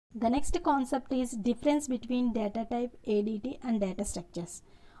The next concept is difference between data type, ADT and data structures.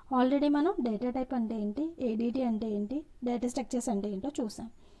 Already మనం data type అంటే ఏంటి, ADT అంటే ఏంటి, data structures అంటే ఏంటో చూసాం.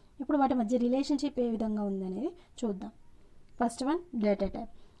 ఇప్పుడు వాటి మధ్య రిలేషన్షిప్ ఏ విధంగా ఉందనేది చూద్దాం. First one, data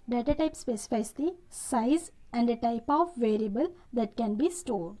type. Data type specifies the size and a type of variable that can be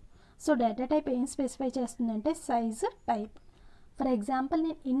stored. So data type ఏం స్పెసిఫై చేస్తుందంటే సైజ్, టైప్. ఫర్ ఎగ్జాంపుల్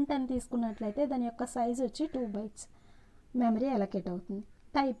నేను ఇంట్ అని తీసుకున్నట్లయితే దాని యొక్క సైజ్ వచ్చి 2 bytes మెమరీ అలొకేట్ అవుతుంది.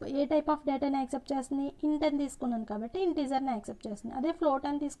 టైప్, ఏ టైప్ ఆఫ్ డేటాని యాక్సెప్ట్ చేస్తుంది, ఇంట్ అని తీసుకున్నాను కాబట్టి ఇంటీజర్ని యాక్సెప్ట్ చేస్తుంది. అదే ఫ్లోట్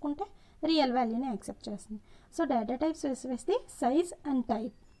అని తీసుకుంటే రియల్ వాల్యూని యాక్సెప్ట్ చేస్తుంది. So data type specifies the size and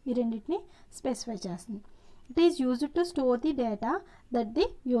type, ఈ రెండింటిని స్పెసిఫై చేస్తుంది. It is used to store the data that the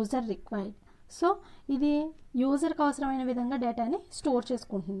user required. So ఇది యూజర్కి అవసరమైన విధంగా డేటాని స్టోర్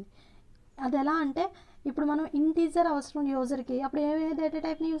చేసుకుంటుంది. అది ఎలా అంటే ఇప్పుడు మనం ఇంటీజర్ అవసరం యూజర్కి, అప్పుడు ఏ డేటా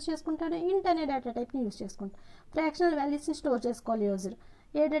టైప్ని యూజ్ చేసుకుంటాడు, ఇంట్ అనే డేటా టైప్ని యూజ్ చేసుకుంటాడు. ఫ్రాక్షనల్ వాల్యూస్ని స్టోర్ చేసుకోవాలి యూజర్,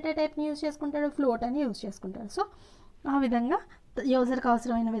 ఏ డేటా టైప్ని యూజ్ చేసుకుంటాడు, ఫ్లోట్ అని యూజ్ చేసుకుంటాడు. సో ఆ విధంగా యూజర్కి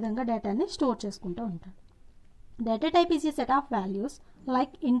అవసరమైన విధంగా డేటాని స్టోర్ చేసుకుంటూ ఉంటాడు. Data type is a set of values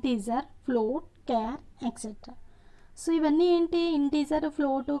like integer, float, క్యార్, etcetera. So ఇవన్నీ ఏంటి, ఇంటీజర్,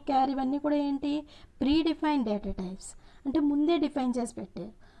 ఫ్లోట్, క్యార్ ఇవన్నీ కూడా ఏంటి, ప్రీ డిఫైన్డ్ డేటా టైప్స్, అంటే ముందే డిఫైన్ చేసి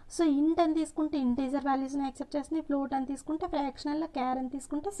పెట్టారు. సో ఇంట్ అని తీసుకుంటే ఇంటీజర్ వాల్యూస్ని యాక్సెప్ట్ చేస్తుంది, ఫ్లోట్ అని తీసుకుంటే ఫ్రాక్షనల్, క్యార్ అని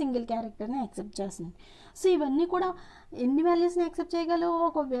తీసుకుంటే సింగిల్ క్యారెక్టర్ని యాక్సెప్ట్ చేస్తుంది. సో ఇవన్నీ కూడా ఎన్ని వాల్యూస్ని యాక్సెప్ట్ చేయగలవు,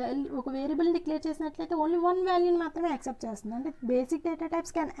 ఒక వేరియబుల్ డిక్లేర్ చేసినట్లయితే ఓన్లీ 1 వాల్యూని మాత్రమే యాక్సెప్ట్ చేస్తుంది. అంటే basic data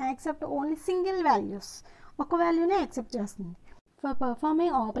types can accept only single values, ఒక వాల్యూనే యాక్సెప్ట్ చేస్తుంది. For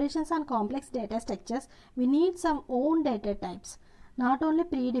performing operations on complex data structures, we need some own data types, not only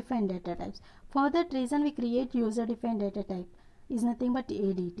predefined data types. For that reason, we create user-defined data type. Is nothing but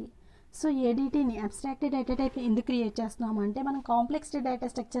ADT. So ఏడిటీని abstract data type ఎందుకు create చేస్తున్నాము అంటే మనం complex data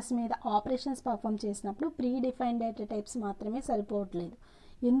structures మీద operations perform చేసినప్పుడు pre defined data types మాత్రమే సరిపోవట్లేదు.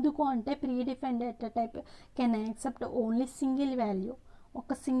 ఎందుకు అంటే pre defined data type can accept only single value,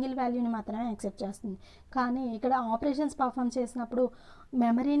 ఒక సింగిల్ వాల్యూని మాత్రమే యాక్సెప్ట్ చేస్తుంది. కానీ ఇక్కడ ఆపరేషన్స్ పర్ఫామ్ చేసినప్పుడు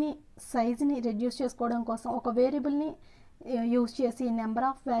మెమరీని సైజ్ని రెడ్యూస్ చేసుకోవడం కోసం ఒక వేరియబుల్ని యూజ్ చేసి నెంబర్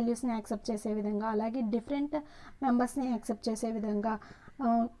ఆఫ్ వాల్యూస్ని యాక్సెప్ట్ చేసే విధంగా, అలాగే డిఫరెంట్ మెంబర్స్ని యాక్సెప్ట్ చేసే విధంగా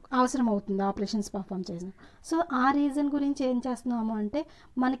అవసరం అవుతుంది ఆపరేషన్స్ పర్ఫామ్ చేసిన. సో ఆ రీజన్ గురించి ఏం చేస్తున్నాము అంటే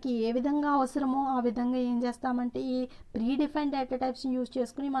మనకి ఏ విధంగా అవసరమో ఆ విధంగా ఏం చేస్తామంటే ఈ ప్రీ డిఫైన్డ్ డేటా టైప్స్ని యూజ్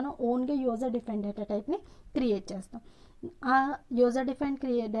చేసుకుని మనం ఓన్గా యూజర్ డిఫైన్డ్ డేటా టైప్ని క్రియేట్ చేస్తాం. ఆ యూజర్ డిఫైన్డ్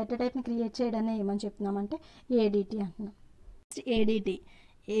డేటా టైప్ని క్రియేట్ చేయడాన్ని ఏమని చెప్తున్నామంటే ఏడిటి అంటున్నాం.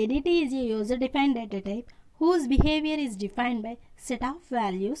 ADT is a user defined data type whose behavior is defined by set of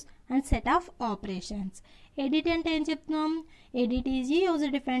values and set of operations. ADT అంటే ఏం చెప్తున్నాం, ADT is a user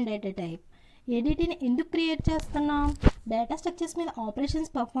defined data type. ADTని ఎందుకు create చేస్తున్నాం, data structures మీద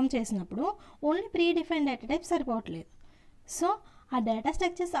operations perform చేసినప్పుడు only pre defined data type సరిపోవట్లేదు. So ఆ data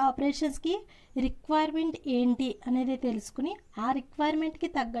structures ఆపరేషన్స్కి requirement ఏంటి అనేది తెలుసుకుని ఆ రిక్వైర్మెంట్కి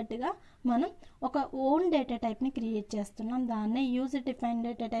తగ్గట్టుగా మనం ఒక ఓన్ డేటా టైప్ని క్రియేట్ చేస్తున్నాం. దాన్నే యూజర్ డిఫైన్డ్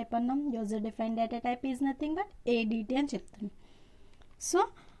డేటా టైప్ అన్నాం. User defined data type is nothing but ADT అని చెప్తున్నాం. సో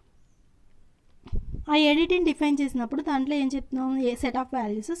ఆ ఏడిటిని డిఫైన్ చేసినప్పుడు దాంట్లో ఏం చెప్తున్నాం, ఏ set of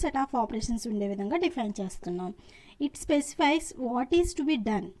values, set of operations ఉండే విధంగా డిఫైన్ చేస్తున్నాం. It specifies what is to be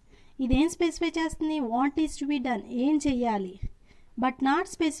done. ఇదేం స్పెసిఫై చేస్తుంది, what is to be done, ఏం చెయ్యాలి, but not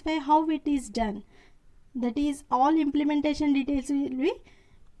specify how it is done. That is all implementation details will be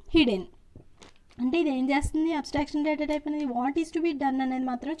hidden. అంటే ఇది ఏం చేస్తుంది, అబ్స్ట్రాక్షన్ డేటా టైప్ అనేది what is to be done అనేది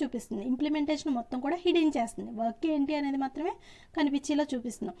మాత్రమే చూపిస్తుంది. ఇంప్లిమెంటేషన్ మొత్తం కూడా హిడెన్ చేస్తుంది. వర్క్ ఏంటి అనేది మాత్రమే కనిపించేలా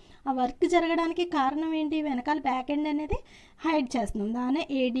చూపిస్తున్నాం. ఆ వర్క్ జరగడానికి కారణం ఏంటి, వెనకాల బ్యాక్ ఎండ్ అనేది హైడ్ చేస్తున్నాం. దానే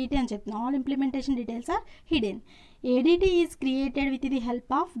ఏడిటి అని చెప్తున్నాం. All implementation details are hidden. ADT is created with the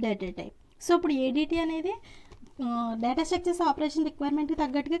help of data type. So ఇప్పుడు ఏడిటి అనేది డేటా స్ట్రక్చర్స్ ఆపరేషన్ రిక్వైర్మెంట్కి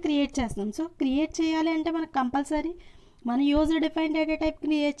తగ్గట్టుగా క్రియేట్ చేస్తాం. సో క్రియేట్ చేయాలి అంటే మనకు కంపల్సరీ మన user define data type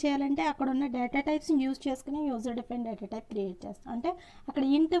create చేయాలంటే అక్కడ ఉన్న డేటా టైప్స్ని యూజ్ చేసుకుని user define data type create చేస్తాం. అంటే అక్కడ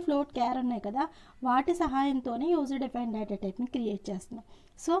ఇంట్, ఫ్లోట్, క్యార్ ఉన్నాయి కదా, వాటి సహాయంతోనే యూజర్ డిఫైన్ డేటా టైప్ని క్రియేట్ చేస్తున్నాం.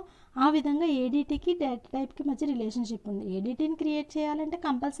 సో ఆ విధంగా ఏడిటికి డేటా టైప్కి మధ్య రిలేషన్షిప్ ఉంది. ఏడిటిని క్రియేట్ చేయాలంటే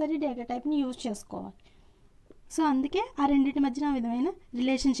కంపల్సరీ డేటా టైప్ని యూజ్ చేసుకోవాలి. సో అందుకే ఆ రెండింటి మధ్యన ఆ విధమైన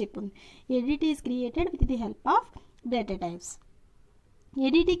రిలేషన్షిప్ ఉంది. ADT is created with the help of data types.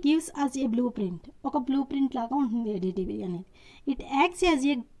 ADT gives us A blue print, ఒక బ్లూ ప్రింట్ లాగా ఉంటుంది ఏడిటి అనేది. It acts as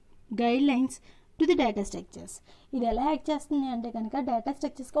a guide lines to the data structures. ఇది ఎలా యాక్ట్ చేస్తుంది అంటే కనుక డేటా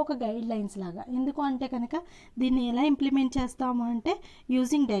స్ట్రక్చర్స్కి ఒక గైడ్ లైన్స్ లాగా. ఎందుకు అంటే కనుక దీన్ని ఎలా ఇంప్లిమెంట్ చేస్తాము అంటే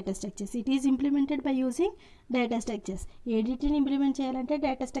using data structures. It is implemented by using data structures. ఏడిటీని implement చేయాలంటే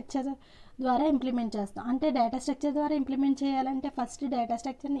డేటా స్ట్రక్చర్ ద్వారా ఇంప్లిమెంట్ చేస్తాం. అంటే డేటా స్ట్రక్చర్ ద్వారా ఇంప్లిమెంట్ చేయాలంటే ఫస్ట్ డేటా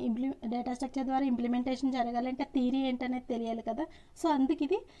స్ట్రక్చర్ ద్వారా ఇంప్లిమెంటేషన్ జరగాలంటే థియరీ ఏంటనేది తెలియాలి కదా. సో అందుకు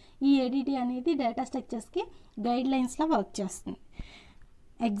ఇది ఈ ఏడిటీ అనేది డేటా స్ట్రక్చర్స్కి గైడ్ లైన్స్లా వర్క్ చేస్తుంది.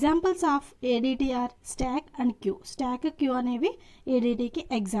 Examples of ఏడిటీ are stock and queue. Stock, queue అనేవి ఏడిటీకి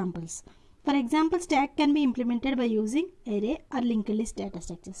examples. For example stock can be implemented by using ఎరే are linked list data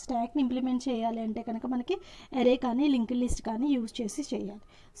structure. స్టాక్ని implement చేయాలి అంటే కనుక మనకి ఎరే కానీ లింక్డ్ లిస్ట్ కానీ యూజ్ చేసి చేయాలి.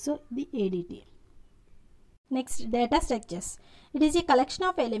 సో ఇది ఏడిటీ. Next data structures. It is a collection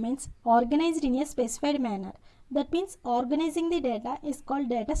of elements organised in a specified manner. That means organising the data is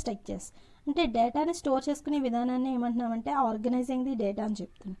called data structures. అంటే డేటాని స్టోర్ చేసుకునే విధానాన్ని ఏమంటున్నామంటే ఆర్గనైజింగ్ ది డేటా అని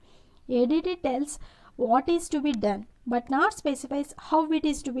చెప్తుంది. ఏడిటీ tells what is to be done but not specifies how it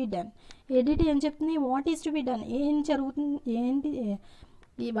is to be done. ఏడిటీ అని చెప్తుంది what is to be done, ఏం జరుగుతుంది, ఏంటి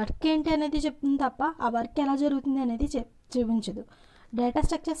ఈ వర్క్ ఏంటి అనేది చెప్తుంది తప్ప ఆ వర్క్ ఎలా జరుగుతుంది అనేది చూపించదు. Data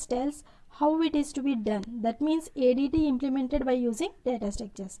structures tells how it is to be done. That means ఏడిటీ implemented by using data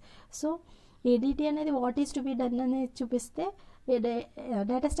structures. So ఏడిటీ అనేది what is to be done అనేది చూపిస్తే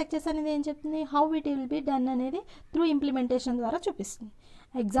డేటా స్ట్రక్చర్స్ అనేది ఏం చెప్తుంది how it will be done అనేది త్రూ ఇంప్లిమెంటేషన్ ద్వారా చూపిస్తుంది.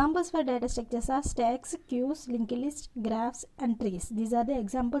 Examples for data structures are stacks, queues, linked lists, graphs and trees. These are the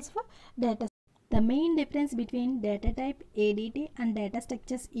examples for data. The main difference between data type, ADT and data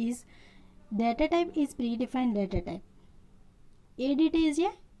structures is data type is predefined data type. ADT is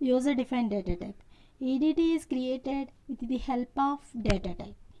a user defined data type. ADT is created with the help of data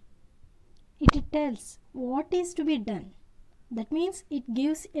type. It tells what is to be done. That means it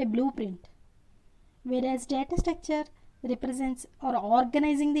gives a blueprint. Whereas data structure represents or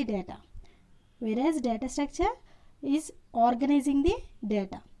organizing the data, whereas data structure is organizing the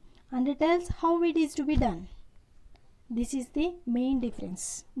data and it tells how it is to be done. This is the main difference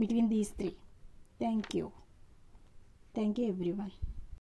between these three. Thank you everyone.